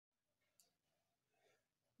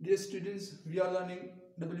Dear students, we are learning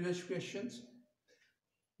WH questions.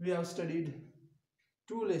 We have studied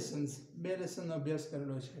two lessons, બે lesson અભ્યાસ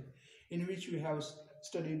કરેલો છે, in which we have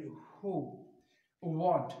studied who,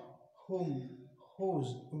 what, whom, whose,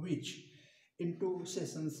 which in two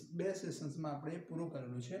sessions. બે sessionsમાં આપણે પૂરું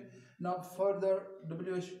કરેલું છે. Now further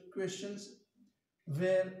WH questions,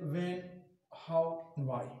 where, when, how,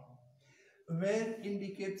 why. Where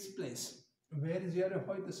indicates place. Where જ્યારે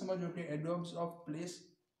હોય તો સમજો કે adverbs of place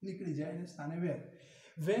નીકળી જાય અને સ્થાને where.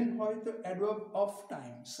 When હોય તો adverb of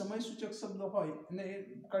time, સમય સૂચક શબ્દ હોય અને એ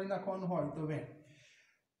કાઢી નાખવાનું હોય તો when.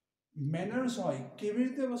 Manners હોય, કેવી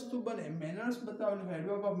રીતે વસ્તુ બને, manners બતાવવાનું હોય,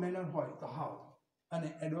 adverb of manner હોય તો how. અને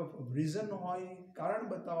adverb of reason હોય,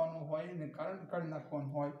 કારણ બતાવવાનું હોય અને કારણ કાઢી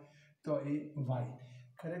નાખવાનું હોય તો એ why.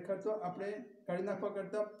 ખરેખર તો આપણે કાઢી નાખવા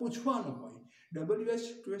કરતાં પૂછવાનું હોય. WH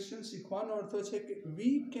ક્વેશ્ચન શીખવાનો અર્થ છે કે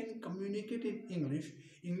we can communicate in English.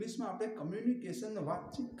 ઇંગ્લિશમાં આપણે કમ્યુનિકેશન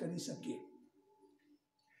વાતચીત કરી શકીએ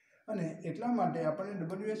અને એટલા માટે આપણને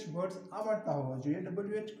WH વર્ડ્સ આવડતા હોવા જોઈએ,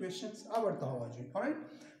 WH ક્વેશ્ચન્સ આવડતા હોવા જોઈએ. All right,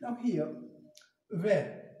 now here wear.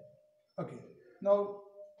 Okay, now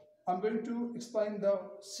I am going to explain the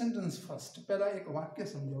sentence first. પહેલા એક વાક્ય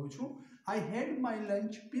સમજાવું છું. I had my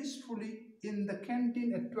lunch peacefully in the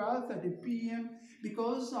canteen at 12:30 p.m.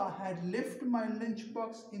 because I had left my lunch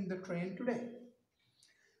box in the train today.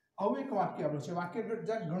 આવું એક વાક્ય આપણું છે. વાક્ય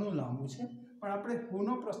જરાક ઘણું લાંબુ છે પણ આપણે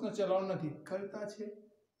હુનો પ્રશ્ન ચલાવવાનો નથી. કરતા છે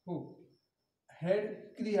હુ, હેડ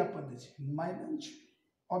ક્રિયાપદ છે, માય લંચ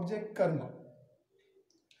ઓબ્જેક્ટ કર્મ,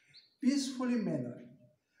 પીસફુલી મેનર.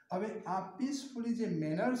 હવે આ પીસફુલી જે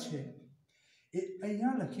મેનર છે એ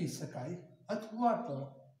અહીંયા લખી શકાય અથવા તો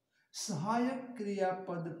સહાયક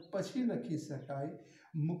ક્રિયાપદ પછી લખી શકાય,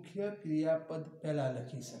 મુખ્ય ક્રિયાપદ પહેલા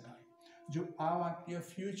લખી શકાય. જો આ વાક્ય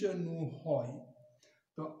ફ્યુચરનું હોય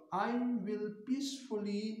તો I will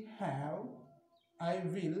peacefully have, I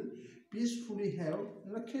will peacefully have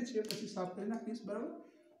લખીએ છીએ પછી સાફ કરી નાખીશ, બરાબર.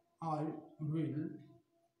 I will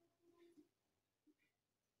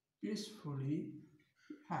peacefully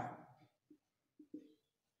have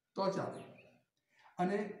તો ચાલે.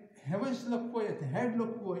 અને have જ લખવું હોય, હેડ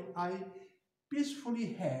લખવું હોય, I peacefully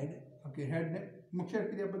had, ઓકે, હેડને મુખ્ય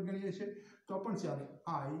ક્રિયાપદ ગણીએ છીએ તો પણ ચાલે.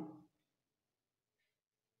 I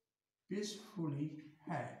peacefully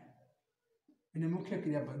had એને મુખ્ય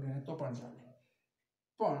ક્રિયાપદ ગણે તો પણ ચાલે.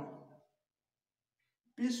 પણ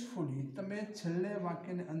પીસફુલી તમે છેલ્લે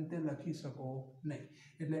વાક્યને અંતે લખી શકો નહીં.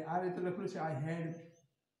 એટલે આ રીતે લખેલું છે I had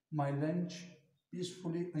my lunch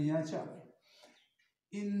peacefully, અહીંયા ચાલે.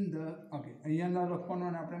 In the, ઓકે, અહીંયા ના લખવાનું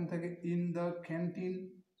અને આપણે એમ થાય કે in the canteen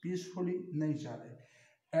peacefully નહીં ચાલે.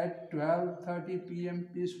 At 12:30 p.m.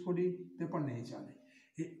 peacefully તે પણ નહીં ચાલે.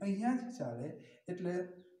 એ અહીંયા જ ચાલે. એટલે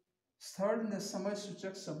સ્થળ ને સમય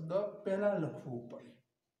સૂચક શબ્દ પહેલા લખવું પડે.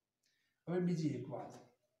 હવે બીજી એક વાત,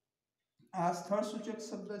 આ સ્થળ સૂચક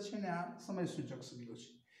શબ્દ છે ને આ સમય સૂચક શબ્દ છે.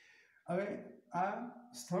 હવે આ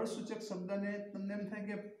સ્થળ સૂચક શબ્દને તમને એમ થાય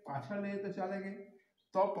કે પાછળ લઈએ તો ચાલે કે,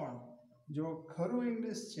 તો પણ જો ખરું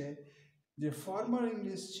ઇંગ્લિશ છે, જે ફોર્મલ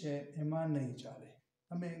ઇંગ્લિશ છે એમાં નહીં ચાલે.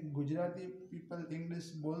 તમે ગુજરાતી પીપલ ઇંગ્લિશ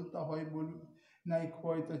બોલતા હોય, નાખ્યું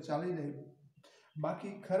હોય તો ચાલી જાય.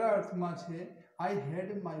 બાકી ખરા અર્થમાં છે I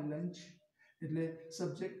had my lunch એટલે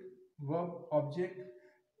સબ્જેક્ટ, વર્બ, ઓબ્જેક્ટ,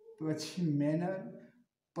 પછી મેનર,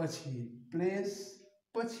 પછી પ્લેસ,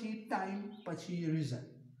 પછી ટાઈમ, પછી રીઝન.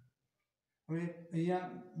 હવે અહીંયા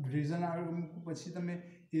રીઝન આવે પછી તમે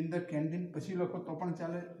ઇન ધ કેન્ટીન પછી લખો તો પણ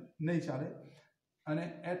ચાલે, નહીં ચાલે. અને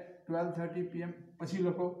એટ 12:30 p.m. પછી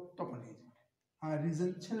લખો તો પણ નહીં ચાલે. આ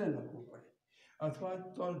રીઝન છેલ્લે લખવું પડે. અથવા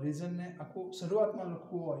તો રીઝનને આખું શરૂઆતમાં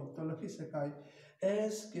લખવું હોય તો લખી શકાય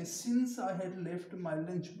as કે since I had left my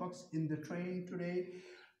lunch box in the train today,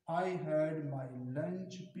 I had my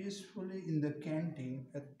lunch peacefully in the canteen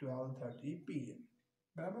at 12:30 p.m.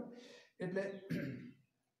 બરાબર. એટલે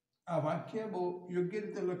આ વાક્ય બહુ યોગ્ય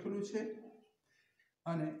રીતે લખેલું છે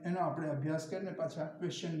અને એનો આપણે અભ્યાસ કરીને પાછા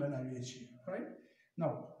ક્વેશ્ચન બનાવીએ છીએ. Right.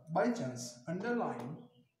 Now by chance underline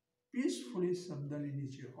peacefully શબ્દની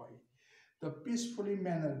નીચે હોય તો પીસફુલી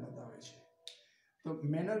મેનર બતાવે છે, તો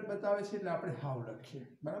મેનર બતાવે છે એટલે આપણે હાવ લખીએ,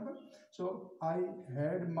 બરાબર. સો આઈ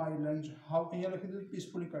હેડ માય લંચ, હાવ અહીંયા લખી દીધું,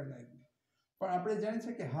 પીસફુલી કાઢી નાખ્યું. પણ આપણે જાણીએ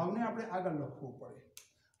છીએ કે હાવને આપણે આગળ લખવું પડે.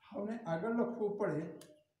 હાવને આગળ લખવું પડે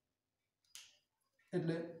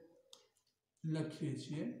એટલે લખીએ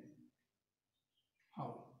છીએ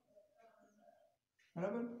હાવ,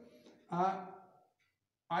 બરાબર. આ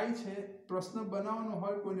આઈ છે, પ્રશ્ન બનાવવાનો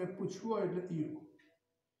હોય, કોઈને પૂછવું હોય એટલે યુ,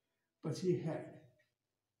 પછી હેડ,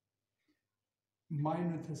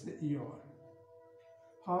 માઇનું થશે your.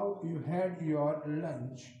 How you had your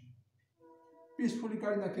lunch, peacefully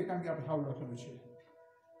કાઢી નાખીએ કારણ કે આપણે હાવ લખેલું છે.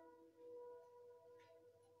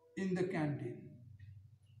 in the canteen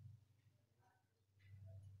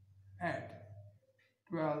at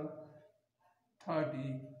 12:30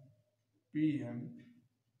 p.m.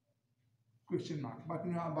 Question mark.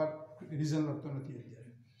 બાકીનો આ ભાગ રીઝન લખતો નથી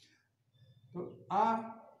અત્યારે. તો આ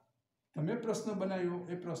તમે પ્રશ્ન બનાવ્યો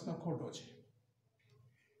એ પ્રશ્ન ખોટો છે.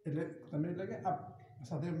 એટલે તમે એટલે કે આ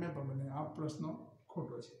સાથે મેં પણ બનાવ્યો આ પ્રશ્ન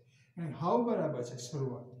ખોટો છે. અને હાઉ બરાબર છે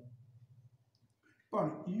શરૂઆત,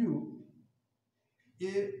 પણ યુ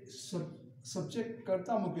એ સબ્જેક્ટ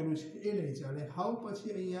કરતા મૂકેલું છે એ નહીં ચાલે. હાઉ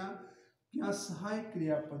પછી અહીંયા ક્યાં સહાયક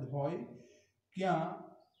ક્રિયાપદ હોય, ક્યાં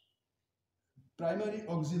પ્રાઇમરી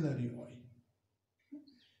ઓક્ઝિલરી હોય.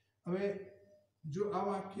 હવે જો આ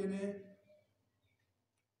વાક્યને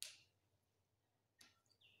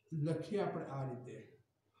લખીએ આપણે આ રીતે,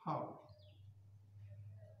 હાઉ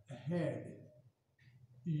હેડ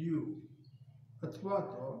યુ, અથવા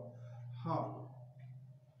તો હાઉ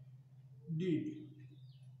ડીડ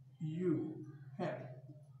યુ હેવ,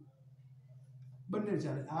 બંને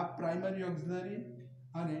ચાલે. આ પ્રાઇમરી ઓક્ઝિલરી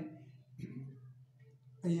અને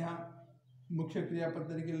અહીંયા મુખ્ય ક્રિયાપદ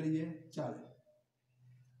તરીકે લઈએ ચાલે.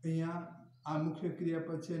 અહીંયા આ મુખ્ય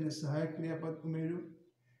ક્રિયાપદ છે અને સહાયક ક્રિયાપદ ઉમેર્યું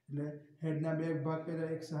એટલે હેડના બે ભાગ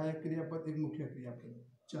કર્યા, એક સહાયક ક્રિયાપદ એક મુખ્ય ક્રિયાપદ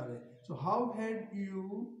ચાલે. So how head you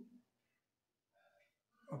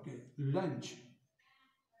lunch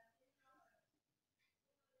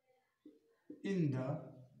in the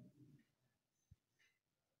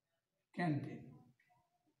canteen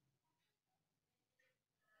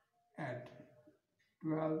at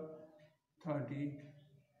 12:30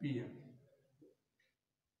 p.m.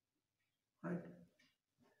 right?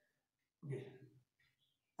 Okay.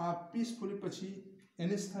 આ પીસફુલી પછી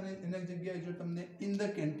એને સ્થાને એના જગ્યાએ જો તમને ઇન ધ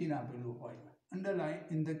કેન્ટીન આપેલું હોય, અંડરલાઈન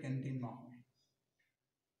ઇન ધ કેન્ટીનમાં હોય,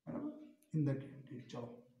 બરાબર, ઇન ધ કેન્ટીન. ચલો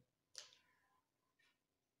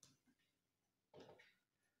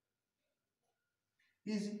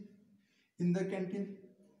ઇઝી. ઇન ધ કેન્ટીન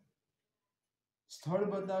સ્થળ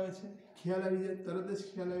બતાવે છે, ખ્યાલ આવી જાય, તરત જ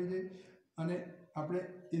ખ્યાલ આવી જાય. અને આપણે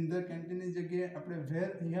ઇન ધ કેન્ટીનની જગ્યાએ આપણે વેર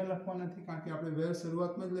અહીંયા લખવા નથી, કારણ કે આપણે વેર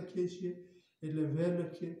શરૂઆતમાં જ લખીએ છીએ, એટલે વેર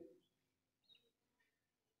લખીએ,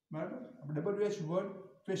 બરાબર. આપણે WH વર્ડ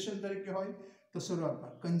ક્વેશ્ચન તરીકે હોય તો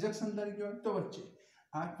શરૂઆતમાં, કન્જક્શન તરીકે હોય તો વચ્ચે.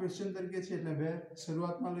 આ ક્વેશ્ચન તરીકે છે એટલે વેર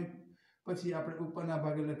શરૂઆતમાં લખ્યું, પછી આપણે ઉપરના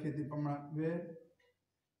ભાગે લખીએ તે પ્રમાણે વેર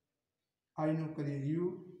આઈ નું કરીએ you,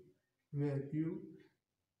 wear you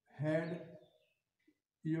had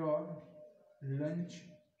your lunch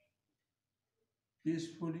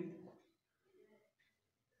peacefully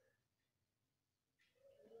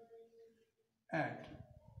at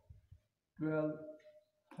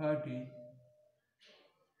 12:30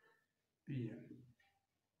 p.m.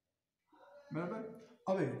 બરાબર.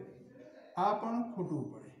 હવે આ પણ ખોટવું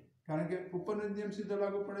પડે, કારણ કે ઉપરનો નિયમ સીધો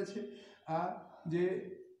લાગુ પડે છે. આ જે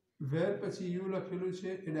વેર પછી યુ લખેલું છે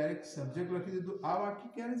એ ડાયરેક્ટ સબ્જેક્ટ લખી દીધું. આ વાક્ય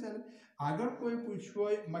ક્યારે ચાલે? આગળ કોઈ પૂછવું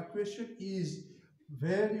હોય, my question is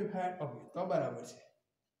wear you had, okay તો બરાબર છે.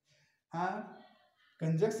 આ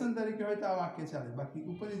કન્જક્શન તરીકે હોય તો આ વાક્ય ચાલે, બાકી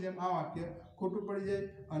ઉપરની જેમ આ વાક્ય ખોટું પડી જાય.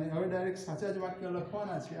 અને હવે ડાયરેક્ટ સાચા જ વાક્ય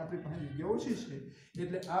લખવાના છે, આપણી પાસે જગ્યા ઓછી છે,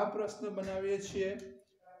 એટલે આ પ્રશ્ન બનાવીએ છીએ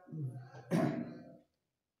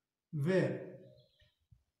વેર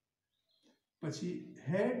પછી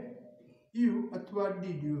હેડ યુ અથવા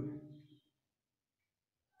did you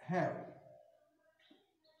have,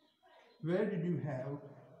 where did you have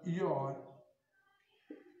your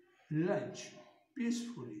lunch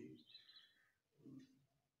peacefully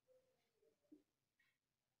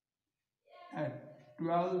at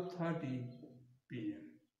 12:30 p.m.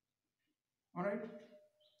 Alright?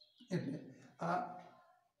 એટલે આ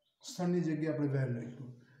સ્થળની જગ્યાએ આપણે વેર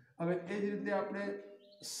લખ્યું. હવે એ જ રીતે આપણે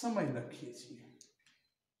સમય લખીએ છીએ.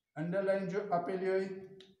 અંડરલાઈન જો આપેલી હોય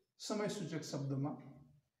સમય સૂચક શબ્દોમાં,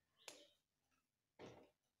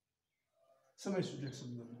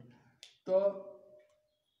 તો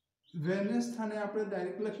વેરને સ્થાને આપણે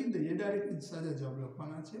ડાયરેક્ટ લખી દઈએ, ડાયરેક્ટ સાચા જવાબ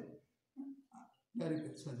લખવાના છે,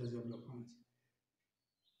 ડાયરેક્ટ સાચા જવાબ લખવાના છે.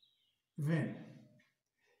 વેન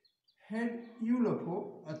હેડ યુ લખો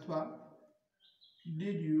અથવા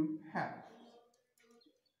did you have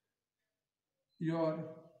your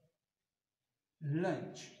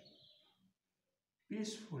lunch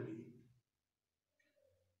peacefully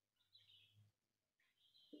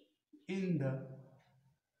in the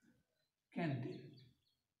canteen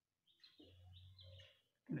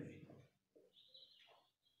today.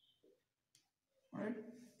 Right?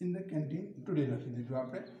 In the canteen today લખી દીધું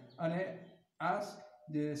આપણે. અને આ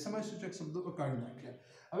જે સમય સૂચક શબ્દો કાઢી નાખ્યા.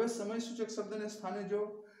 હવે સમય સૂચક શબ્દને સ્થાને જો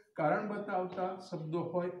કારણ બતાવતા શબ્દો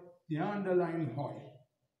હોય ત્યાં અંડરલાઈન હોય,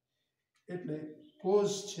 એટલે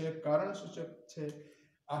કોઝ છે, કારણ સૂચક છે,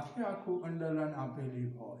 આખે આખું અંડરલાઈન આપેલી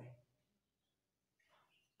હોય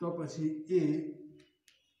તો પછી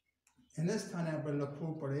એને સ્થાને આપણે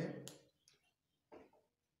લખવું પડે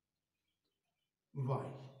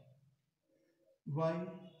why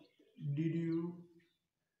did you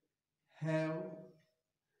have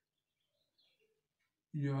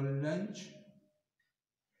your lunch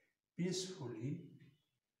peacefully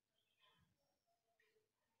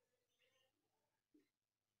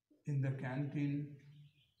in the canteen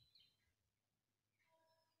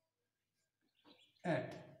at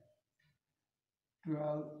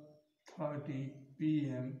 12:30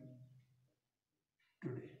 p.m.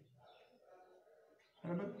 today.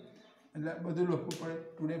 બરાબર, એટલે બધું લખવું પડે.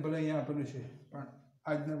 ટુડે ભલે અહીંયા આપેલું છે પણ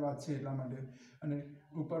આજની વાત છે એટલા માટે, અને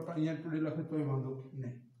ઉપર પણ અહીંયા ટુડે લખે તોય વાંધો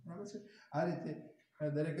નહીં. બરાબર છે. આ રીતે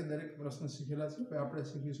દરેકે દરેક પ્રશ્ન શીખેલા છે. હવે આપણે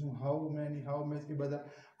શીખીશું હાઉ મેની, હાઉ મેચ, એ બધા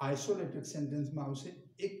આઇસોલેટેડ સેન્ટેન્સમાં આવશે.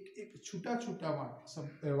 એક છૂટા છૂટા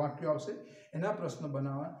વાક્યો આવશે, એના પ્રશ્ન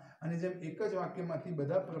બનાવવા. અને જેમ એક જ વાક્યમાંથી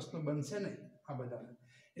બધા પ્રશ્નો બનશે નહીં આ બધા,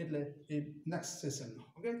 એટલે એ નેક્સ્ટ સેશનમાં.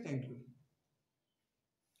 Okay, thank you.